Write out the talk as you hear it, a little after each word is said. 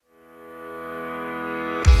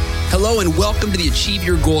Hello and welcome to the Achieve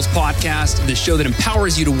Your Goals podcast, the show that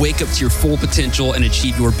empowers you to wake up to your full potential and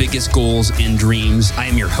achieve your biggest goals and dreams. I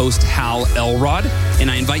am your host, Hal Elrod, and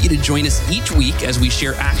I invite you to join us each week as we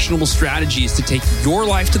share actionable strategies to take your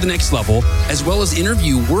life to the next level, as well as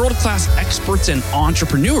interview world-class experts and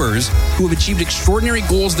entrepreneurs who have achieved extraordinary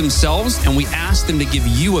goals themselves, and we ask them to give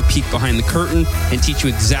you a peek behind the curtain and teach you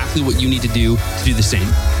exactly what you need to do the same.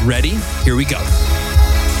 Ready? Here we go.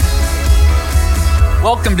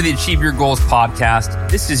 Welcome to the Achieve Your Goals podcast.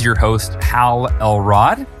 This is your host, Hal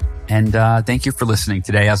Elrod, and thank you for listening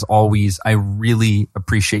today. As always, I really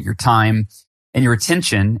appreciate your time and your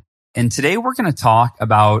attention. And today we're going to talk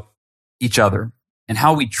about each other and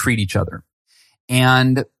how we treat each other.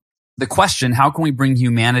 And the question, how can we bring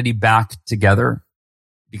humanity back together?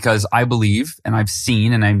 Because I believe, and I've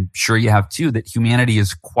seen, and I'm sure you have too, that humanity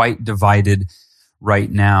is quite divided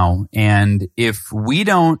right now. And if we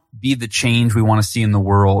don't be the change we want to see in the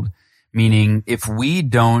world, meaning if we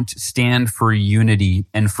don't stand for unity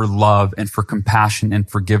and for love and for compassion and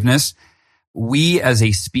forgiveness, we as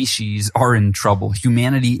a species are in trouble.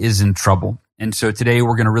 Humanity is in trouble. And so today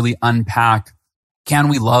we're going to really unpack, can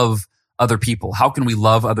we love other people? How can we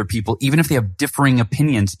love other people, even if they have differing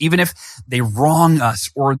opinions, even if they wrong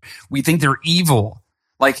us or we think they're evil?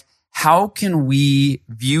 Like, how can we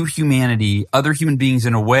view humanity, other human beings,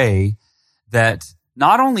 in a way that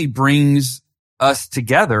not only brings us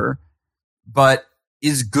together, but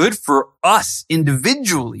is good for us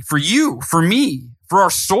individually, for you, for me, for our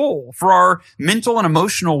soul, for our mental and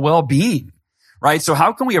emotional well-being, right? So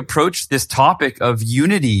how can we approach this topic of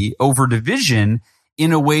unity over division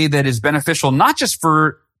in a way that is beneficial, not just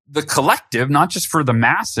for the collective, not just for the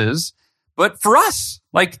masses, but for us?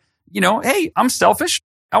 Like, hey, I'm selfish.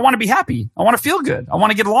 I want to be happy. I want to feel good. I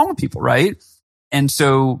want to get along with people, right? And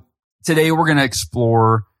so today we're going to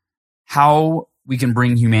explore how we can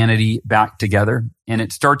bring humanity back together. And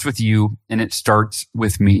it starts with you and it starts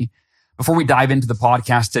with me. Before we dive into the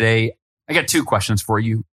podcast today, I got two questions for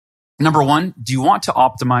you. Number one, do you want to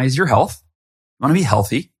optimize your health? You want to be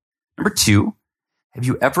healthy? Number two, have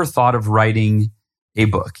you ever thought of writing a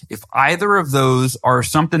book? If either of those are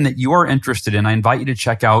something that you are interested in, I invite you to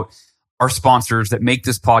check out our sponsors that make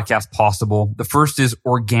this podcast possible. The first is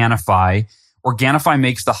Organifi. Organifi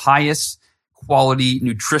makes the highest quality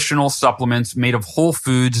nutritional supplements made of whole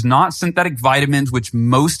foods, not synthetic vitamins, which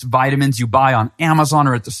most vitamins you buy on Amazon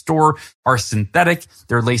or at the store are synthetic.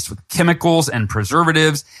 They're laced with chemicals and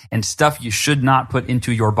preservatives and stuff you should not put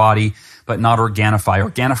into your body, but not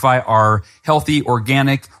Organifi. Organifi are healthy,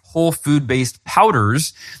 organic, whole food-based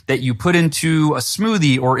powders that you put into a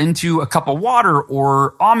smoothie or into a cup of water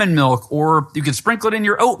or almond milk, or you can sprinkle it in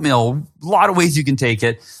your oatmeal. A lot of ways you can take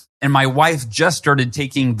it. And my wife just started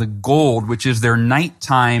taking the Gold, which is their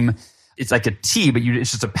nighttime. It's like a tea, but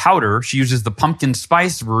it's just a powder. She uses the pumpkin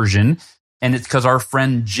spice version. And it's because our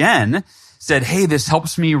friend Jen said, hey, this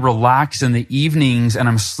helps me relax in the evenings and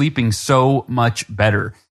I'm sleeping so much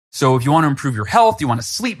better. So if you want to improve your health, you want to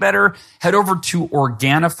sleep better, head over to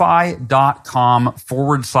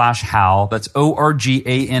Organifi.com/Hal. That's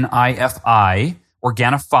Organifi,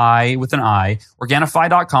 Organifi with an I,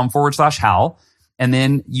 Organifi.com/Hal. And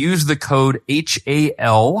then use the code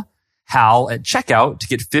HAL, HAL at checkout to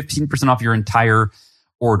get 15% off your entire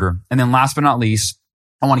order. And then last but not least,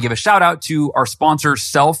 I want to give a shout out to our sponsor,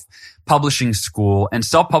 Self-Publishing School. And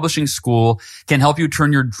Self-Publishing School can help you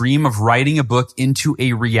turn your dream of writing a book into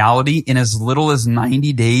a reality in as little as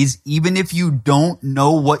 90 days, even if you don't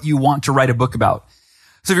know what you want to write a book about.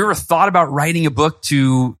 So have you ever thought about writing a book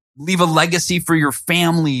to leave a legacy for your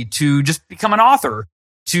family, to just become an author,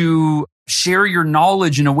 to share your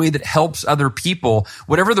knowledge in a way that helps other people,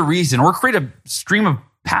 whatever the reason, or create a stream of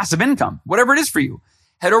passive income, whatever it is for you?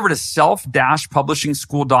 Head over to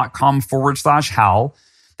self-publishingschool.com/Hal.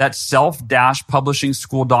 That's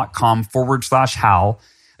self-publishingschool.com/Hal.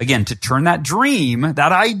 Again, to turn that dream,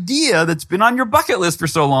 that idea that's been on your bucket list for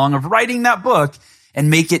so long of writing that book,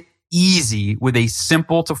 and make it easy with a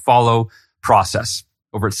simple to follow process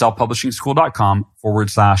over at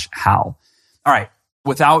selfpublishingschool.com/Hal. All right.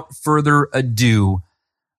 Without further ado,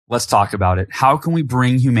 let's talk about it. How can we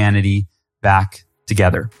bring humanity back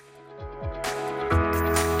together?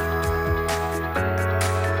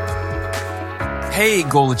 Hey,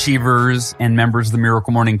 goal achievers and members of the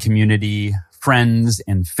Miracle Morning community, friends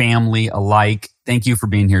and family alike. Thank you for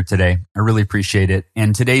being here today. I really appreciate it.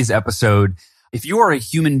 And today's episode, if you are a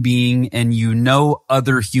human being and you know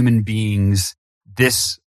other human beings,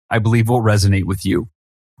 this, I believe, will resonate with you.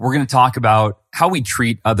 We're going to talk about how we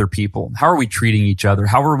treat other people. How are we treating each other?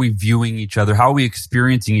 How are we viewing each other? How are we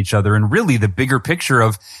experiencing each other? And really the bigger picture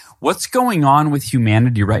of What's going on with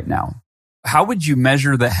humanity right now? How would you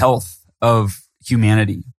measure the health of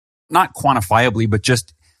humanity? Not quantifiably, but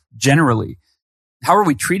just generally. How are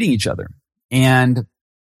we treating each other? And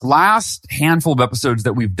last handful of episodes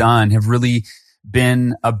that we've done have really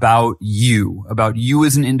been about you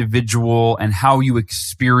as an individual and how you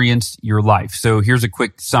experienced your life. So here's a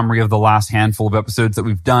quick summary of the last handful of episodes that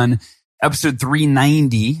we've done. Episode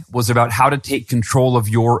 390 was about how to take control of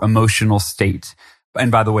your emotional state. And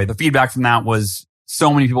by the way, the feedback from that was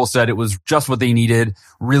so many people said it was just what they needed.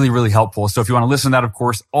 Really, really helpful. So if you want to listen to that, of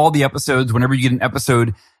course, all the episodes, whenever you get an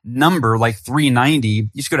episode number like 390, you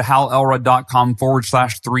just go to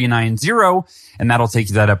halelrod.com/390 and that'll take you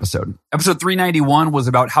to that episode. Episode 391 was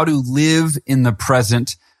about how to live in the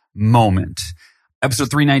present moment. Episode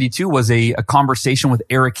 392 was a conversation with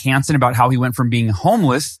Eric Hansen about how he went from being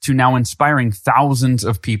homeless to now inspiring thousands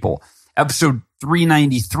of people. Episode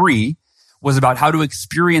 393 was about how to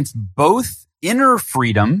experience both inner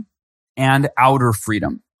freedom and outer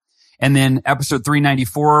freedom. And then episode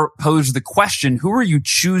 394 posed the question, who are you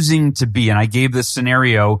choosing to be? And I gave this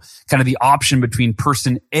scenario kind of the option between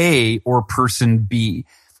person A or person B.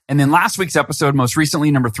 And then last week's episode, most recently,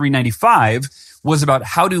 number 395, was about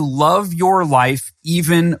how to love your life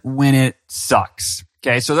even when it sucks.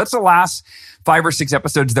 Okay, so that's the last 5 or 6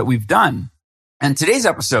 episodes that we've done. And today's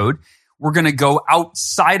episode, we're going to go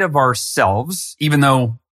outside of ourselves, even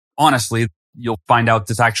though, honestly, you'll find out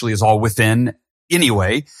this actually is all within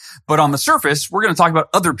anyway. But on the surface, we're going to talk about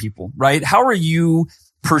other people, right? How are you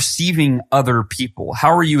perceiving other people?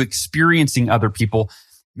 How are you experiencing other people?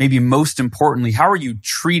 Maybe most importantly, how are you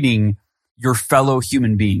treating your fellow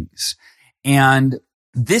human beings? And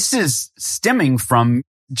this is stemming from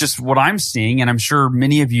just what I'm seeing, and I'm sure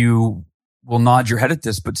many of you will nod your head at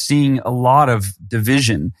this, but seeing a lot of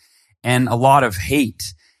division and a lot of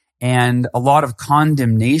hate and a lot of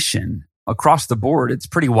condemnation across the board. It's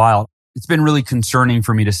pretty wild. It's been really concerning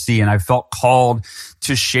for me to see, and I felt called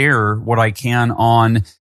to share what I can on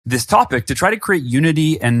this topic to try to create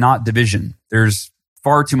unity and not division. There's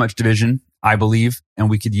far too much division, I believe, and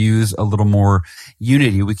we could use a little more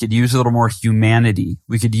unity. We could use a little more humanity.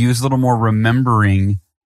 We could use a little more remembering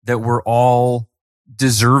that we're all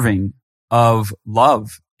deserving of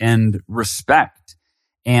love and respect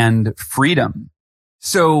and freedom.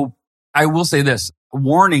 So I will say this,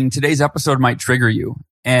 warning, today's episode might trigger you.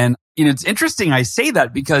 And it's interesting I say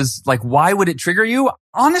that because why would it trigger you?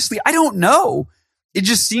 Honestly, I don't know. It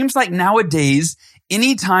just seems like nowadays,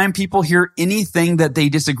 anytime people hear anything that they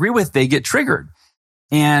disagree with, they get triggered.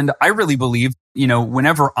 And I really believe,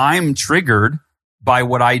 whenever I'm triggered by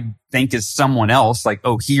what I think is someone else,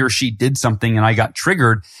 he or she did something and I got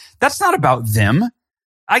triggered, that's not about them.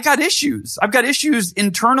 I got issues. I've got issues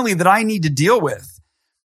internally that I need to deal with.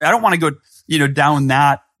 I don't want to go, down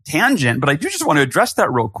that tangent, but I do just want to address that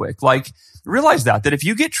real quick. Realize that if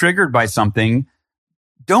you get triggered by something,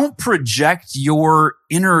 don't project your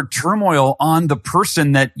inner turmoil on the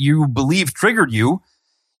person that you believe triggered you.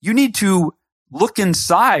 You need to look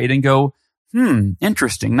inside and go,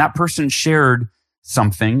 interesting. That person shared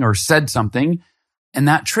something or said something and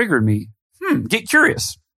that triggered me. Get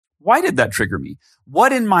curious. Why did that trigger me?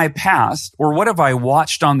 What in my past or what have I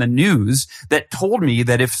watched on the news that told me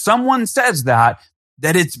that if someone says that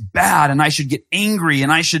it's bad and I should get angry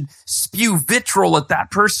and I should spew vitriol at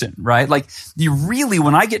that person, right?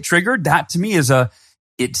 When I get triggered, that to me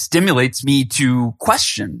it stimulates me to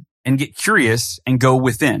question and get curious and go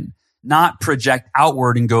within, not project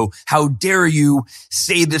outward and go, how dare you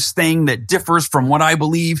say this thing that differs from what I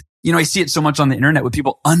believe? I see it so much on the internet with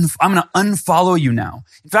people, I'm going to unfollow you now.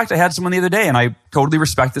 In fact, I had someone the other day and I totally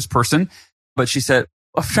respect this person, but she said,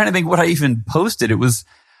 I'm trying to think what I even posted. I don't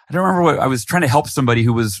remember what I was trying to help somebody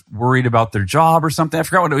who was worried about their job or something. I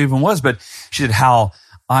forgot what it even was, but she said, Hal,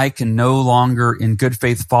 I can no longer in good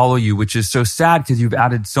faith follow you, which is so sad because you've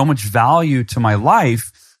added so much value to my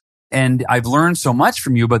life and I've learned so much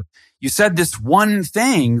from you, but you said this one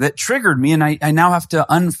thing that triggered me and I now have to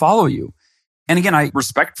unfollow you. And again, I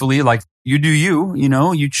respectfully, you do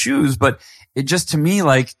you choose, but it just to me,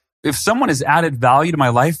 if someone has added value to my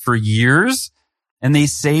life for years and they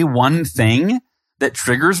say one thing that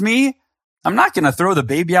triggers me, I'm not going to throw the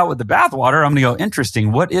baby out with the bathwater. I'm going to go,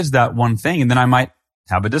 interesting. What is that one thing? And then I might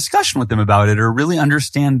have a discussion with them about it or really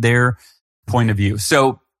understand their point of view.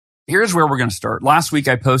 So here's where we're going to start. Last week,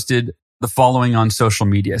 I posted the following on social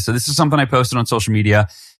media. So this is something I posted on social media.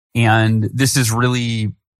 And this is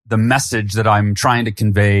really the message that I'm trying to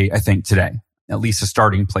convey, I think, today, at least a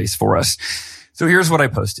starting place for us. So here's what I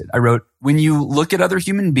posted. I wrote, when you look at other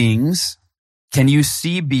human beings, can you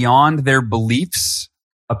see beyond their beliefs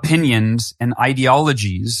opinions, and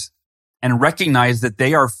ideologies and recognize that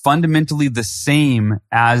they are fundamentally the same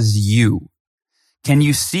as you? Can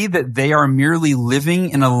you see that they are merely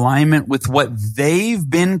living in alignment with what they've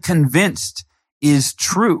been convinced is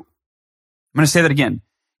true? I'm going to say that again.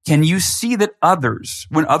 Can you see that others,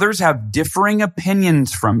 when others have differing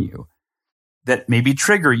opinions from you that maybe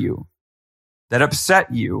trigger you, that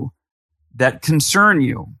upset you, that concern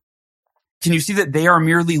you, can you see that they are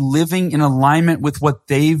merely living in alignment with what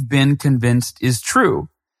they've been convinced is true?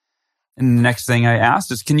 And the next thing I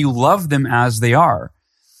asked is, can you love them as they are?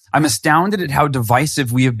 I'm astounded at how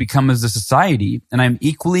divisive we have become as a society, and I'm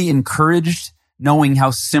equally encouraged knowing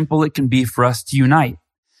how simple it can be for us to unite.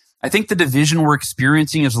 I think the division we're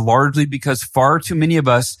experiencing is largely because far too many of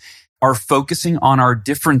us are focusing on our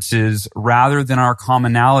differences rather than our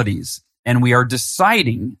commonalities, and we are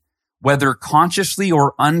deciding, whether consciously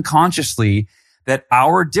or unconsciously, that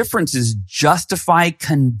our differences justify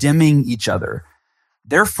condemning each other.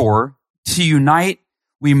 Therefore, to unite,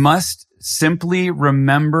 we must simply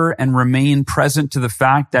remember and remain present to the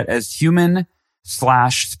fact that as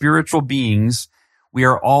human/spiritual beings, we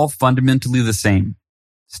are all fundamentally the same.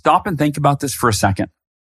 Stop and think about this for a second.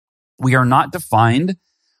 We are not defined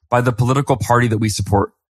by the political party that we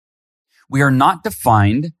support. We are not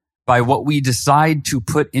defined by what we decide to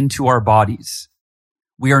put into our bodies.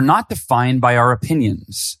 We are not defined by our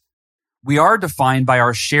opinions. We are defined by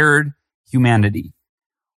our shared humanity.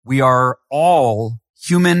 We are all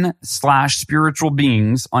human/spiritual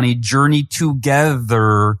beings on a journey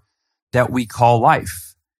together that we call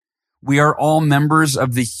life. We are all members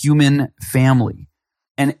of the human family,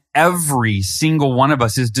 and every single one of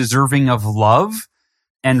us is deserving of love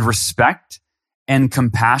and respect and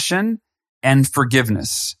compassion and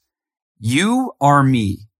forgiveness. You are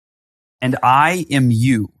me, and I am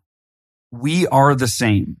you. We are the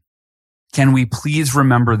same. Can we please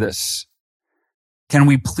remember this? Can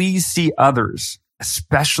we please see others,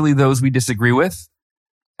 especially those we disagree with,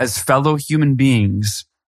 as fellow human beings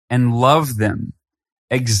and love them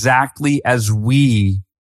exactly as we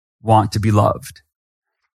want to be loved?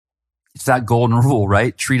 It's that golden rule,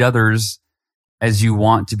 right? Treat others as you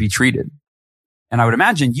want to be treated. And I would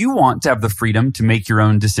imagine you want to have the freedom to make your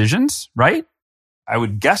own decisions, right? I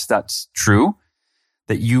would guess that's true,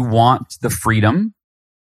 that you want the freedom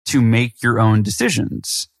to make your own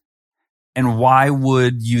decisions. And why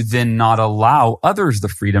would you then not allow others the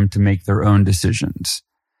freedom to make their own decisions?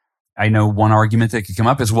 I know one argument that could come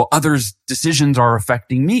up is, well, others' decisions are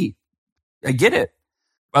affecting me. I get it.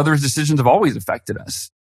 Others' decisions have always affected us.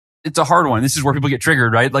 It's a hard one. This is where people get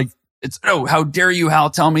triggered, right? Like, oh, how dare you, Hal,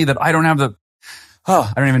 tell me that I don't have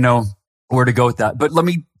I don't even know where to go with that. But let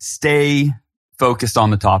me stay focused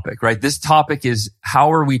on the topic, right? This topic is,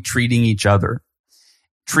 how are we treating each other?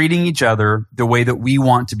 Treating each other the way that we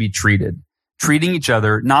want to be treated. Treating each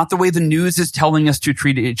other, not the way the news is telling us to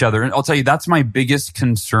treat each other. And I'll tell you, that's my biggest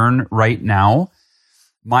concern right now.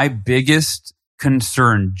 My biggest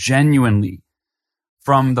concern, genuinely,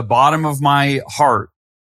 from the bottom of my heart,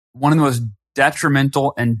 one of the most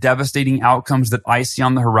detrimental and devastating outcomes that I see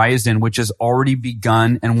on the horizon, which has already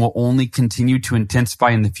begun and will only continue to intensify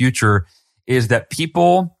in the future, is that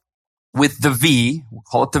people with the V, we'll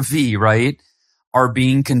call it the V, right, are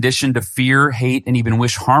being conditioned to fear, hate, and even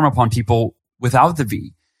wish harm upon people without the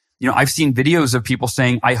V. You know, I've seen videos of people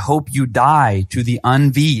saying, I hope you die, to the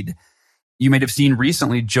unV'd. You might have seen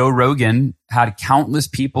recently, Joe Rogan had countless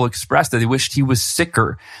people express that they wished he was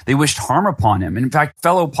sicker. They wished harm upon him. And in fact,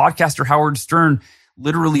 fellow podcaster Howard Stern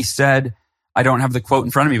literally said, I don't have the quote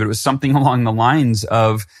in front of me, but it was something along the lines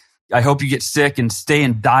of, I hope you get sick and stay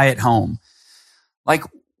and die at home. Like,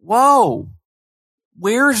 whoa,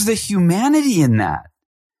 where's the humanity in that?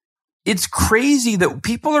 It's crazy that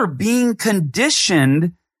people are being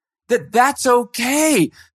conditioned that that's okay.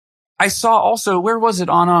 I saw also, where was it,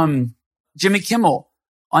 on Jimmy Kimmel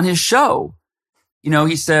on his show? You know,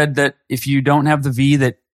 he said that if you don't have the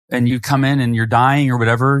V and you come in and you're dying or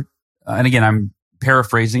whatever, and again, I'm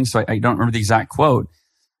paraphrasing, so I don't remember the exact quote,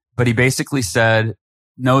 but he basically said,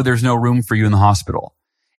 no, there's no room for you in the hospital.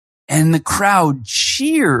 And the crowd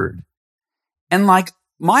cheered. And like,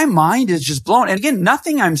 my mind is just blown. And again,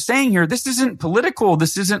 nothing I'm saying here, this isn't political.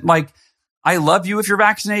 This isn't like, I love you if you're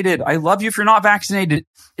vaccinated. I love you if you're not vaccinated.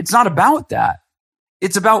 It's not about that.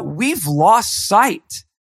 It's about, we've lost sight.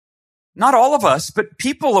 Not all of us, but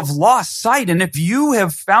people have lost sight. And if you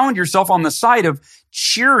have found yourself on the side of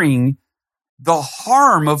cheering the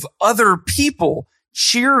harm of other people,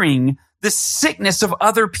 cheering the sickness of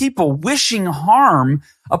other people, wishing harm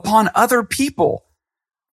upon other people,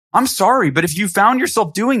 I'm sorry, but if you found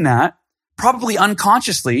yourself doing that, probably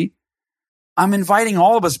unconsciously, I'm inviting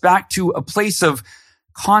all of us back to a place of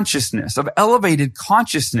consciousness, of elevated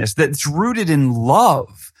consciousness that's rooted in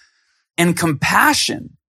love and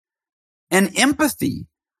compassion and empathy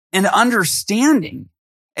and understanding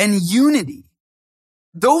and unity.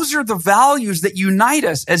 Those are the values that unite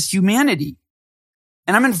us as humanity.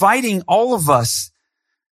 And I'm inviting all of us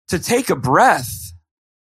to take a breath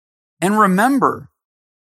and remember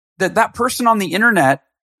that that person on the internet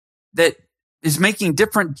that is making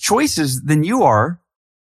different choices than you are,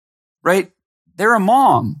 right? They're a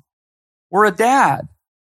mom or a dad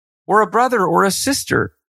or a brother or a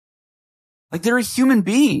sister. Like, they're a human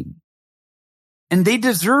being and they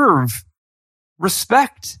deserve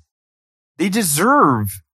respect. They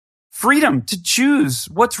deserve freedom to choose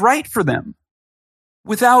what's right for them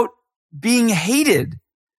without being hated,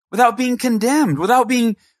 without being condemned, without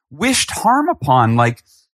being wished harm upon.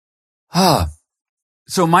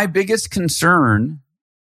 So my biggest concern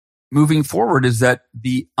moving forward is that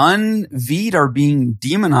the unV'd are being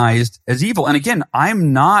demonized as evil. And again,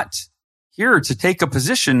 I'm not here to take a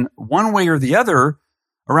position one way or the other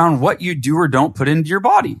around what you do or don't put into your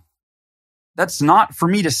body. That's not for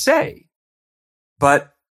me to say.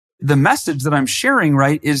 But the message that I'm sharing,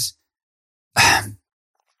 right, is,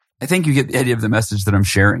 I think you get the idea of the message that I'm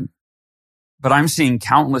sharing. But I'm seeing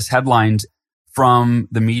countless headlines from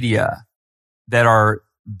the media that are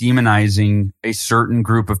demonizing a certain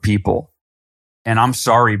group of people. And I'm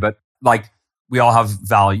sorry, but we all have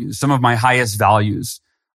values. Some of my highest values.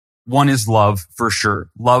 One is love, for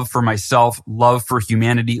sure. Love for myself, love for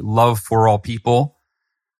humanity, love for all people.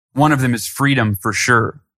 One of them is freedom, for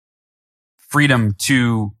sure. Freedom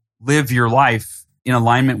to live your life in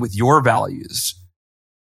alignment with your values.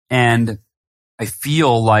 And I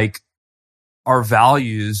feel like our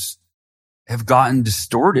values have gotten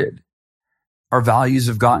distorted. Our values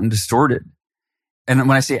have gotten distorted. And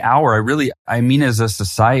when I say I mean as a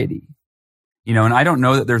society. And I don't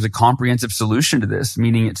know that there's a comprehensive solution to this,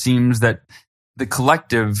 meaning it seems that the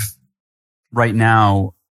collective right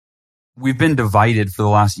now, we've been divided for the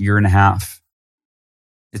last year and a half.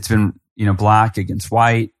 It's been, black against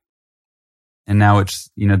white. And now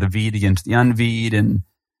it's, the V'd against the unV'd. And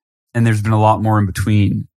there's been a lot more in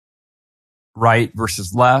between. Right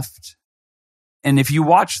versus left. And if you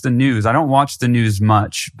watch the news, I don't watch the news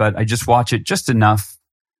much, but I just watch it just enough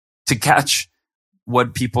to catch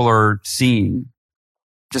what people are seeing,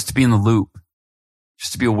 just to be in the loop,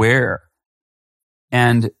 just to be aware.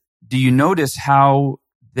 And do you notice how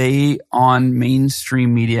they on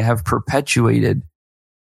mainstream media have perpetuated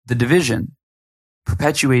the division,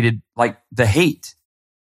 perpetuated the hate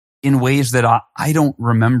in ways that I don't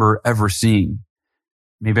remember ever seeing?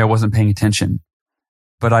 Maybe I wasn't paying attention,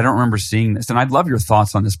 but I don't remember seeing this. And I'd love your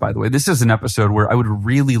thoughts on this, by the way. This is an episode where I would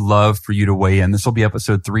really love for you to weigh in. This will be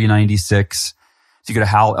episode 396. So you go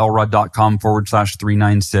to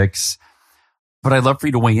halelrod.com/396. But I'd love for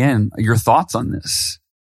you to weigh in your thoughts on this.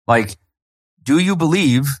 Do you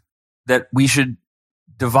believe that we should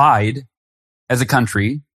divide as a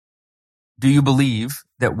country? Do you believe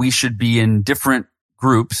that we should be in different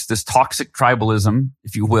groups, this toxic tribalism,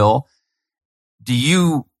 if you will? Do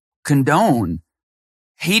you condone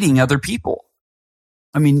hating other people?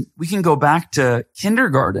 I mean, we can go back to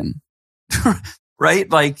kindergarten, right?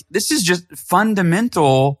 This is just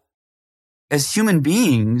fundamental as human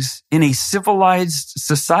beings in a civilized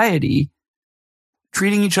society,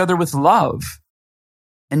 treating each other with love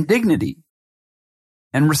and dignity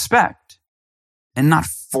and respect and not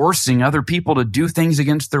forcing other people to do things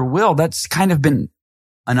against their will. That's kind of been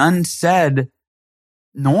an unsaid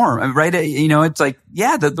norm, right? It's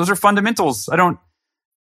those are fundamentals.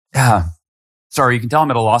 Sorry, you can tell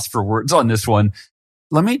I'm at a loss for words on this one.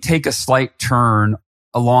 Let me take a slight turn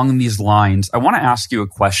along these lines. I want to ask you a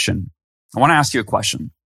question.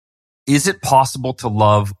 Is it possible to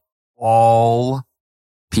love all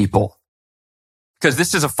people? Because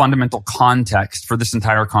this is a fundamental context for this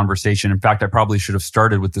entire conversation. In fact, I probably should have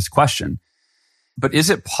started with this question. But is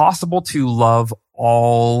it possible to love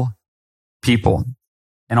all people?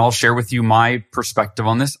 And I'll share with you my perspective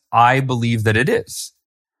on this. I believe that it is.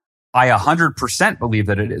 I 100% believe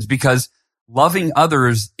that it is, because loving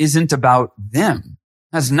others isn't about them.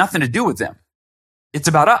 It has nothing to do with them. It's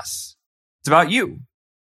about us. It's about you.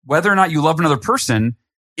 Whether or not you love another person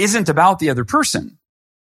isn't about the other person.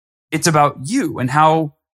 It's about you and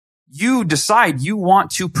how you decide you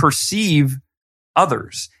want to perceive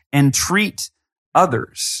others and treat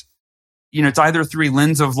others. It's either through a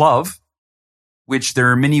lens of love, which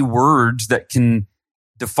there are many words that can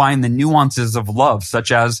define the nuances of love,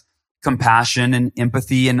 such as compassion and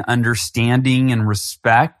empathy and understanding and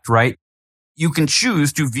respect, right? you can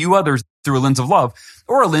choose to view others through a lens of love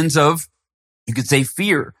or a lens of, you could say,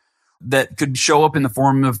 fear that could show up in the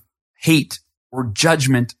form of hate or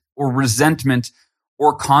judgment or resentment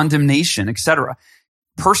or condemnation, etc.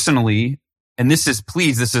 Personally, and this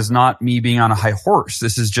is not me being on a high horse.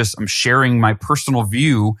 This is just, I'm sharing my personal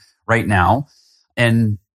view right now,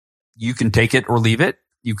 and you can take it or leave it.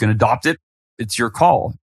 You can adopt it. It's your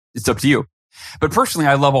call. It's up to you. But personally,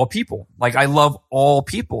 I love all people. Like, I love all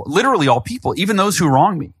people, literally all people, even those who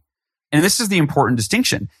wrong me. And this is the important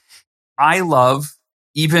distinction. I love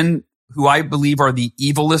even who I believe are the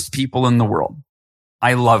evilest people in the world.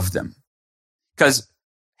 I love them because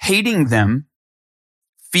hating them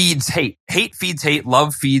feeds hate. Hate feeds hate.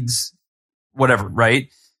 Love feeds whatever, right?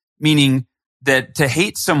 Meaning that to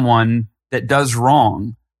hate someone that does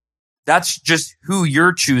wrong, that's just who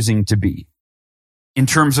you're choosing to be in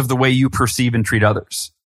terms of the way you perceive and treat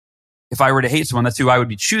others. If I were to hate someone, that's who I would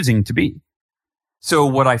be choosing to be. So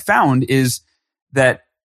what I found is that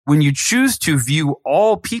when you choose to view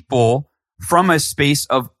all people from a space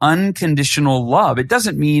of unconditional love, it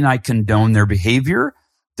doesn't mean I condone their behavior.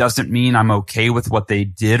 Doesn't mean I'm okay with what they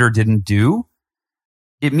did or didn't do.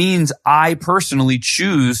 It means I personally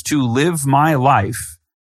choose to live my life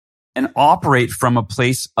and operate from a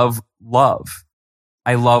place of love.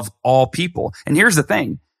 I love all people. And here's the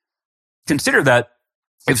thing. Consider that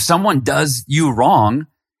if someone does you wrong,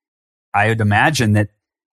 I would imagine that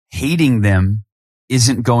hating them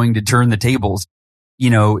isn't going to turn the tables.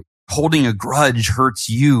 Holding a grudge hurts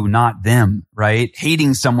you, not them, right?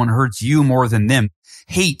 Hating someone hurts you more than them.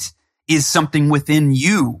 Hate is something within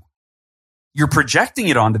you. You're projecting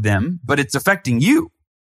it onto them, but it's affecting you.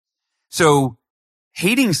 So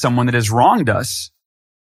hating someone that has wronged us,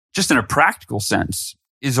 just in a practical sense,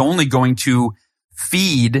 is only going to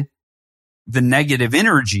feed the negative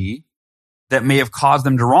energy that may have caused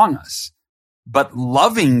them to wrong us. But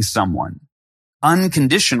loving someone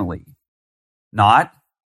unconditionally, not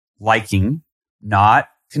liking, not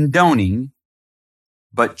condoning,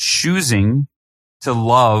 but choosing to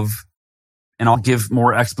love. And I'll give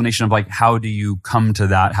more explanation of how do you come to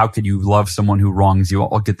that? How could you love someone who wrongs you?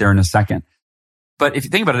 I'll get there in a second. But if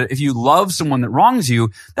you think about it, if you love someone that wrongs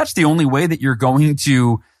you, that's the only way that you're going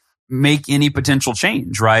to make any potential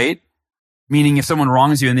change, right? Meaning if someone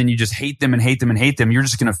wrongs you and then you just hate them and hate them and hate them, you're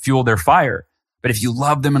just going to fuel their fire. But if you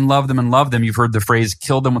love them and love them and love them, you've heard the phrase,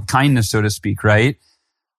 kill them with kindness, so to speak, right?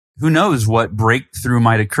 Who knows what breakthrough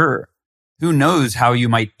might occur? Who knows how you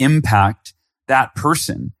might impact that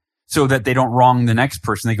person so that they don't wrong the next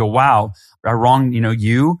person? They go, wow, I wronged,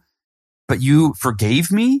 you, but you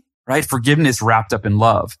forgave me, right? Forgiveness wrapped up in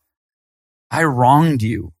love. I wronged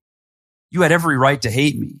you. You had every right to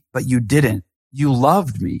hate me, but you didn't. You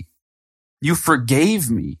loved me. You forgave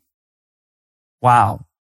me. Wow.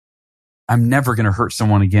 I'm never going to hurt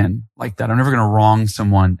someone again like that. I'm never going to wrong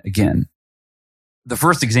someone again. The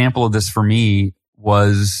first example of this for me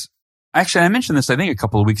was, actually, I mentioned this, I think, a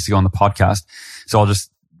couple of weeks ago on the podcast. So I'll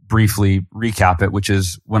just briefly recap it, which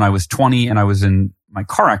is when I was 20 and I was in my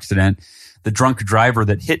car accident, the drunk driver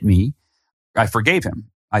that hit me, I forgave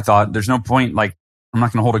him. I thought there's no point, I'm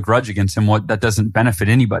not going to hold a grudge against him. That doesn't benefit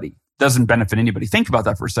anybody. Doesn't benefit anybody. Think about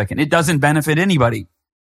that for a second. It doesn't benefit anybody.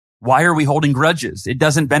 Why are we holding grudges? It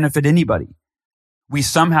doesn't benefit anybody. We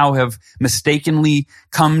somehow have mistakenly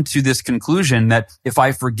come to this conclusion that if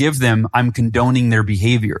I forgive them, I'm condoning their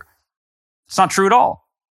behavior. It's not true at all.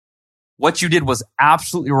 What you did was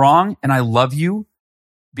absolutely wrong, and I love you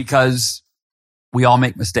because we all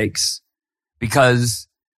make mistakes. Because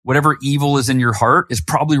whatever evil is in your heart is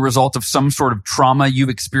probably a result of some sort of trauma you've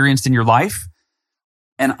experienced in your life.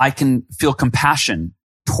 And I can feel compassion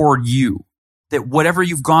toward you that whatever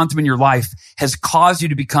you've gone through in your life has caused you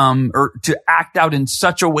to become or to act out in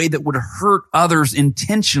such a way that would hurt others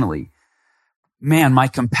intentionally. Man, my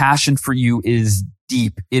compassion for you is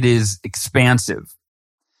deep. It is expansive.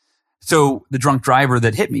 So the drunk driver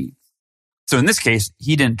that hit me. So in this case,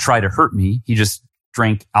 he didn't try to hurt me. He just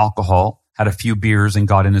drank alcohol, had a few beers, and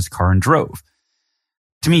got in his car and drove.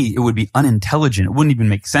 To me, it would be unintelligent. It wouldn't even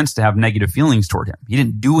make sense to have negative feelings toward him. He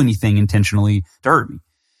didn't do anything intentionally to hurt me.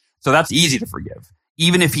 So that's easy to forgive.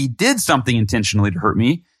 Even if he did something intentionally to hurt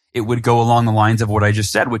me, it would go along the lines of what I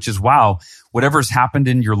just said, which is, wow, whatever's happened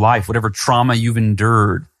in your life, whatever trauma you've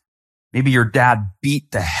endured, maybe your dad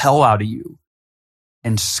beat the hell out of you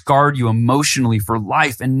and scarred you emotionally for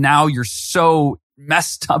life. And now you're so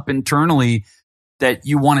messed up internally that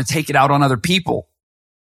you want to take it out on other people.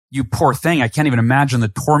 You poor thing. I can't even imagine the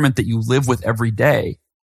torment that you live with every day.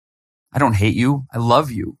 I don't hate you. I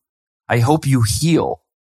love you. I hope you heal.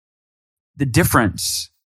 The difference,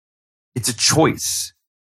 it's a choice.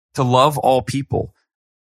 to love all people,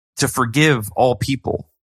 to forgive all people,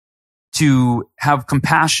 to have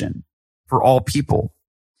compassion for all people.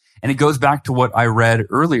 And it goes back to what I read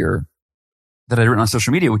earlier that I'd written on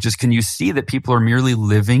social media, which is, can you see that people are merely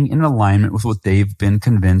living in alignment with what they've been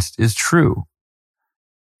convinced is true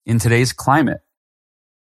in today's climate?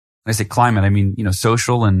 When I say climate, I mean,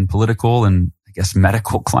 social and political and I guess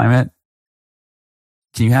medical climate.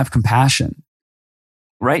 Can you have compassion?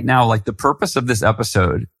 Right now, like the purpose of this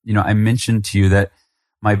episode, I mentioned to you that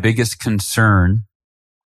my biggest concern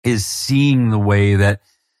is seeing the way that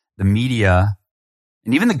the media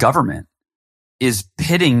and even the government is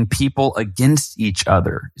pitting people against each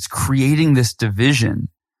other. It's creating this division.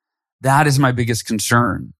 That is my biggest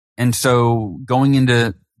concern. And so going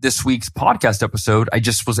into this week's podcast episode, I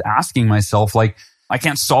just was asking myself, like, I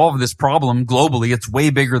can't solve this problem globally. It's way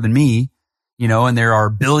bigger than me, and there are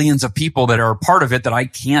billions of people that are a part of it that I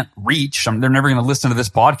can't reach. They're never going to listen to this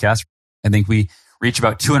podcast. I think we reach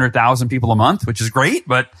about 200,000 people a month, which is great,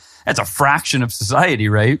 but that's a fraction of society,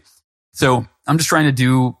 right? So I'm just trying to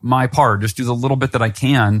do my part, just do the little bit that I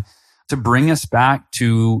can to bring us back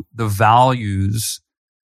to the values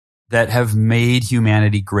that have made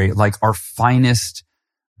humanity great, like our finest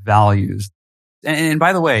values. And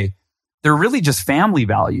by the way, they're really just family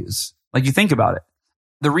values. Like you think about it.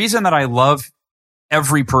 The reason that I love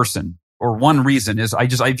every person, or one reason, is I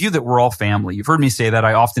view that we're all family. You've heard me say that.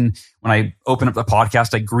 I often, when I open up the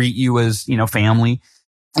podcast, I greet you as, family.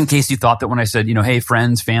 In case you thought that when I said, hey,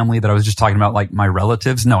 friends, family, that I was just talking about like my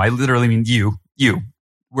relatives. No, I literally mean you.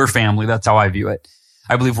 We're family. That's how I view it.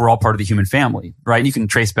 I believe we're all part of the human family, right? And you can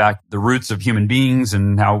trace back the roots of human beings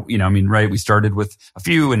and how, right? We started with a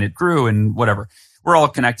few and it grew and whatever. We're all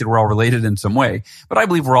connected. We're all related in some way, but I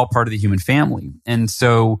believe we're all part of the human family. And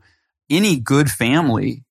so any good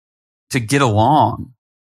family, to get along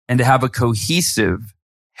and to have a cohesive,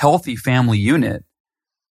 healthy family unit,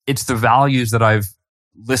 it's the values that I've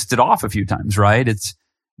listed off a few times, right? It's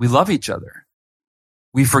we love each other.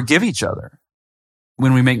 We forgive each other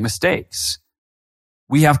when we make mistakes.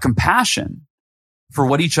 We have compassion for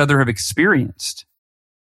what each other have experienced.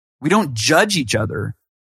 We don't judge each other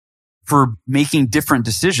for making different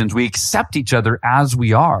decisions. We accept each other as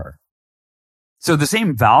we are. So the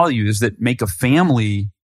same values that make a family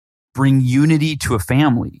bring unity to a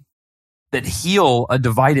family, that heal a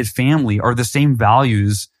divided family, are the same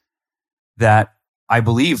values that I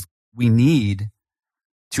believe we need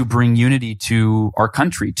to bring unity to our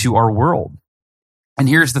country, to our world. And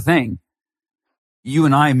here's the thing. You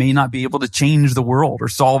and I may not be able to change the world or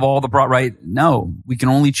solve all the problems, right? No, we can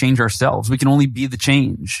only change ourselves. We can only be the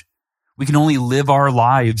change. We can only live our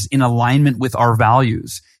lives in alignment with our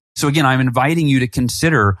values. So again, I'm inviting you to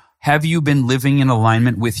consider, have you been living in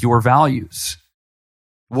alignment with your values?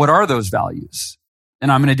 What are those values?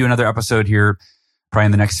 And I'm going to do another episode here, probably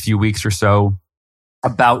in the next few weeks or so,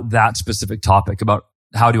 about that specific topic, about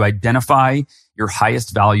how to identify your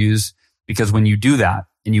highest values. Because when you do that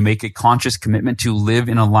and you make a conscious commitment to live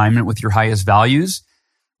in alignment with your highest values,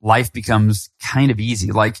 life becomes kind of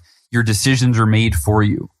easy. Like your decisions are made for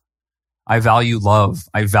you. I value love.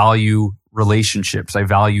 I value relationships. I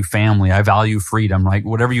value family. I value freedom, right?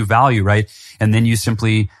 Whatever you value, right? And then you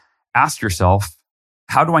simply ask yourself,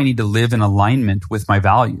 how do I need to live in alignment with my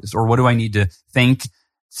values? Or what do I need to think,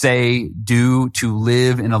 say, do to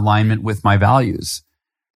live in alignment with my values?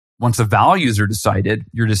 Once the values are decided,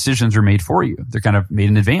 your decisions are made for you. They're kind of made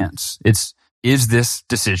in advance. Is this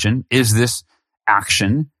decision, is this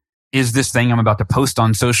action, is this thing I'm about to post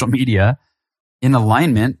on social media in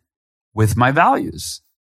alignment with my values?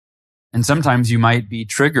 And sometimes you might be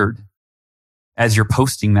triggered as you're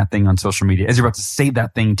posting that thing on social media, as you're about to say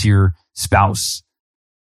that thing to your spouse.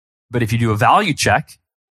 But if you do a value check,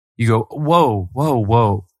 you go,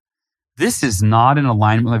 whoa. This is not in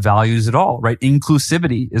alignment with my values at all, right?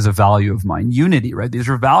 Inclusivity is a value of mine. Unity, right? These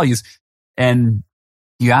are values. And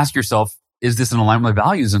you ask yourself, is this in alignment with my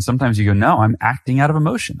values? And sometimes you go, no, I'm acting out of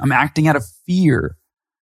emotion. I'm acting out of fear.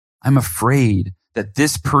 I'm afraid that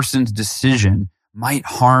this person's decision might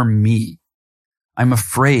harm me. I'm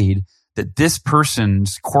afraid that this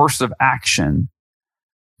person's course of action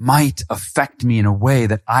might affect me in a way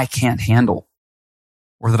that I can't handle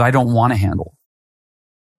or that I don't want to handle.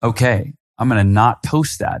 Okay, I'm going to not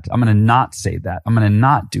post that. I'm going to not say that. I'm going to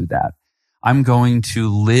not do that. I'm going to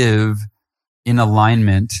live in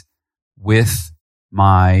alignment with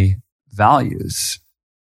my values.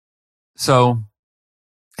 So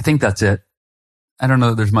I think that's it. I don't know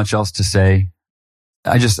that there's much else to say.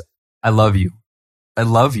 I love you. I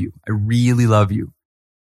love you. I really love you.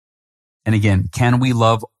 And again, can we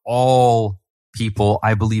love all people?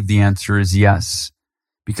 I believe the answer is yes.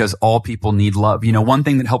 because all people need love. You know, one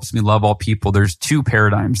thing that helps me love all people, there's two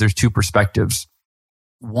paradigms, there's two perspectives.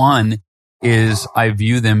 One is I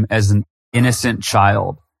view them as an innocent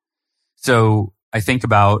child. So I think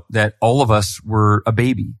about that all of us were a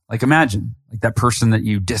baby. Like imagine like that person that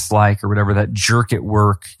you dislike or whatever, that jerk at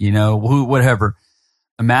work, you know, whatever.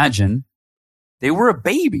 Imagine they were a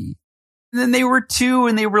baby. And then they were 2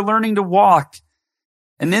 and they were learning to walk.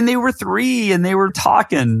 And then they were 3 and they were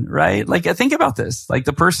talking, right? Like think about this, like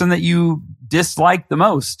the person that you dislike the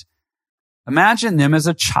most. Imagine them as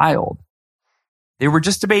a child. They were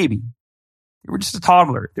just a baby. They were just a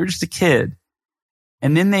toddler. They were just a kid.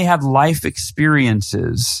 And then they had life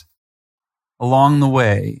experiences along the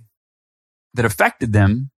way that affected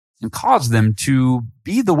them and caused them to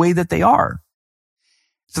be the way that they are.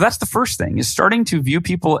 So that's the first thing, is starting to view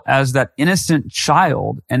people as that innocent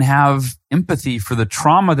child and have empathy for the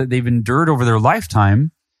trauma that they've endured over their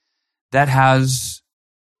lifetime that has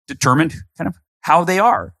determined kind of how they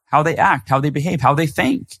are, how they act, how they behave, how they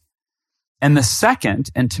think. And the second,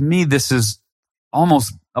 and to me, this is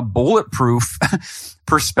almost a bulletproof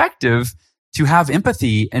perspective to have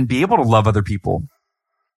empathy and be able to love other people,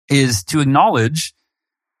 is to acknowledge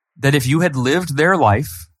that if you had lived their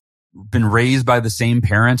life, been raised by the same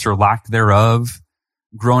parents or lack thereof,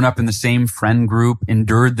 grown up in the same friend group,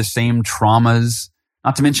 endured the same traumas,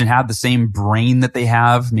 not to mention had the same brain that they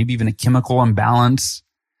have, maybe even a chemical imbalance.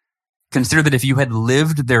 Consider that if you had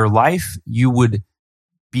lived their life, you would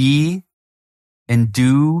be and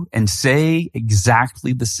do and say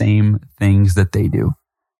exactly the same things that they do.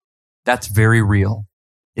 That's very real.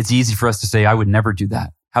 It's easy for us to say, I would never do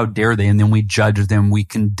that. How dare they? And then we judge them, we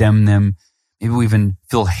condemn them. Maybe we even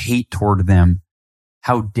feel hate toward them.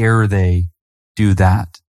 How dare they do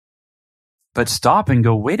that? But stop and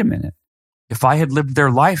go, wait a minute. If I had lived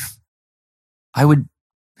their life, I would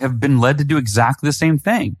have been led to do exactly the same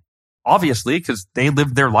thing. Obviously, because they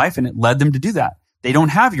lived their life and it led them to do that. They don't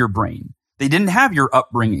have your brain. They didn't have your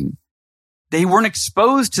upbringing. They weren't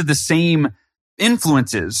exposed to the same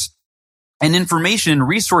influences and information and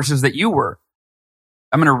resources that you were.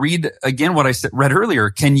 I'm going to read again what I read earlier.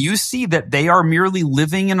 Can you see that they are merely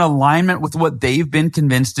living in alignment with what they've been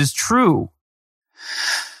convinced is true?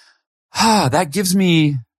 That gives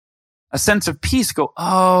me a sense of peace. Go,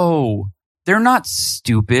 oh, they're not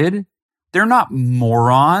stupid. They're not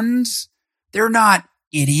morons. They're not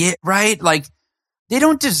idiot, right? Like, they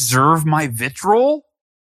don't deserve my vitriol.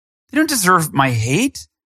 They don't deserve my hate.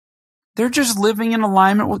 They're just living in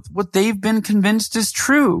alignment with what they've been convinced is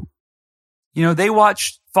true. You know, they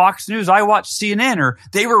watch Fox News. I watch CNN, or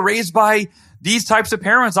they were raised by these types of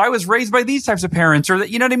parents. I was raised by these types of parents, or that,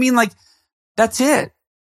 you know what I mean? Like, that's it.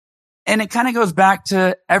 And it kind of goes back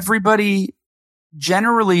to everybody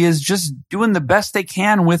generally is just doing the best they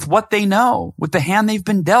can with what they know, with the hand they've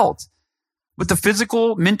been dealt, with the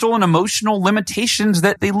physical, mental, and emotional limitations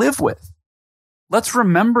that they live with. Let's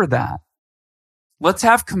remember that. Let's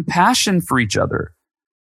have compassion for each other.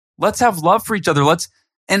 Let's have love for each other.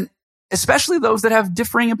 And especially those that have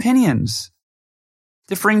differing opinions,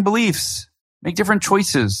 differing beliefs, make different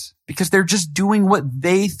choices, because they're just doing what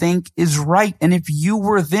they think is right. And if you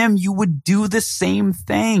were them, you would do the same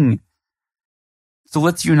thing. So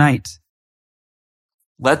let's unite.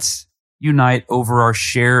 Let's unite over our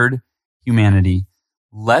shared humanity.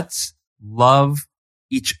 Let's love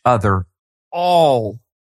each other, all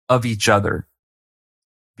of each other,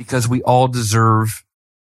 because we all deserve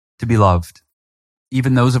to be loved.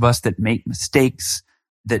 Even those of us that make mistakes,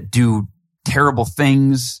 that do terrible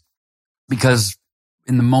things, because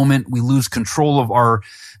in the moment we lose control of our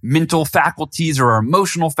mental faculties or our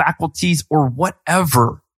emotional faculties or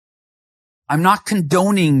whatever. I'm not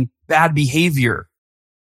condoning bad behavior.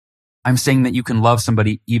 I'm saying that you can love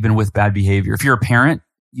somebody even with bad behavior. If you're a parent,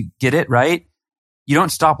 you get it, right? You don't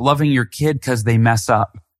stop loving your kid because they mess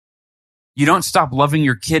up. You don't stop loving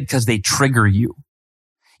your kid because they trigger you.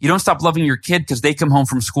 You don't stop loving your kid because they come home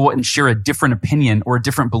from school and share a different opinion or a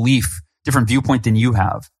different belief, different viewpoint than you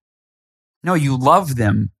have. No, you love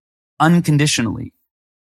them unconditionally.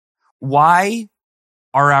 Why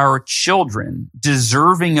are our children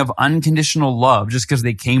deserving of unconditional love just because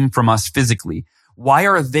they came from us physically? Why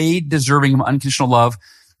are they deserving of unconditional love,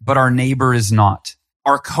 but our neighbor is not?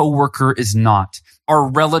 Our coworker is not. Our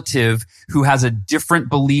relative who has a different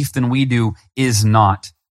belief than we do is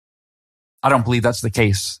not. I don't believe that's the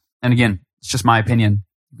case. And again, it's just my opinion.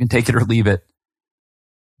 You can take it or leave it.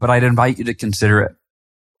 But I'd invite you to consider it.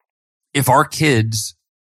 If our kids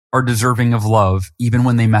are deserving of love, even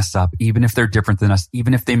when they mess up, even if they're different than us,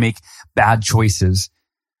 even if they make bad choices,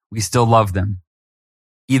 we still love them.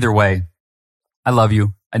 Either way, I love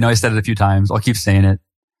you. I know I said it a few times. I'll keep saying it.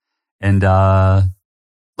 And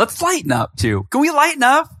let's lighten up too. Can we lighten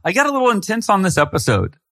up? I got a little intense on this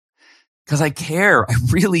episode because I care. I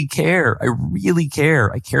really care. I really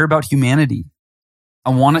care. I care about humanity. I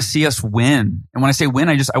want to see us win. And when I say win,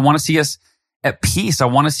 I want to see us at peace. I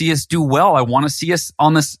want to see us do well. I want to see us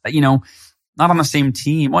on this, not on the same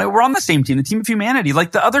team. Well, we're on the same team, the team of humanity.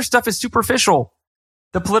 Like the other stuff is superficial.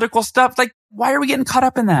 The political stuff, like, why are we getting caught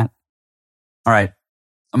up in that? All right.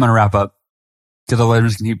 I'm going to wrap up because otherwise I'm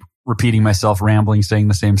just going to keep repeating myself, rambling, saying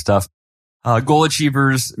the same stuff. Goal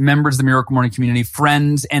achievers, members of the Miracle Morning community,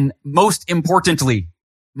 friends, and most importantly,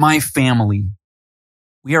 my family.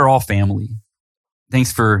 We are all family.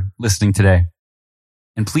 Thanks for listening today.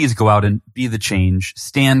 And please go out and be the change.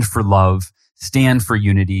 Stand for love. Stand for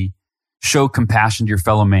unity. Show compassion to your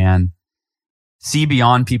fellow man. See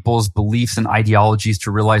beyond people's beliefs and ideologies to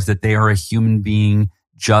realize that they are a human being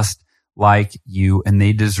just like you, and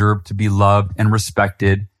they deserve to be loved and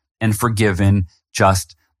respected and forgiven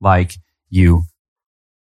just like you.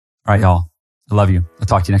 All right, y'all. I love you. I'll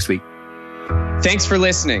talk to you next week. Thanks for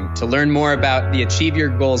listening. To learn more about the Achieve Your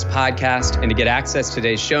Goals podcast and to get access to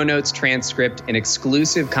today's show notes, transcript, and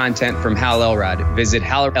exclusive content from Hal Elrod, visit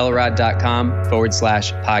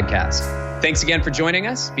halelrod.com/podcast. Thanks again for joining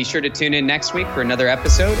us. Be sure to tune in next week for another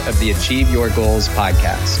episode of the Achieve Your Goals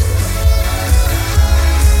podcast.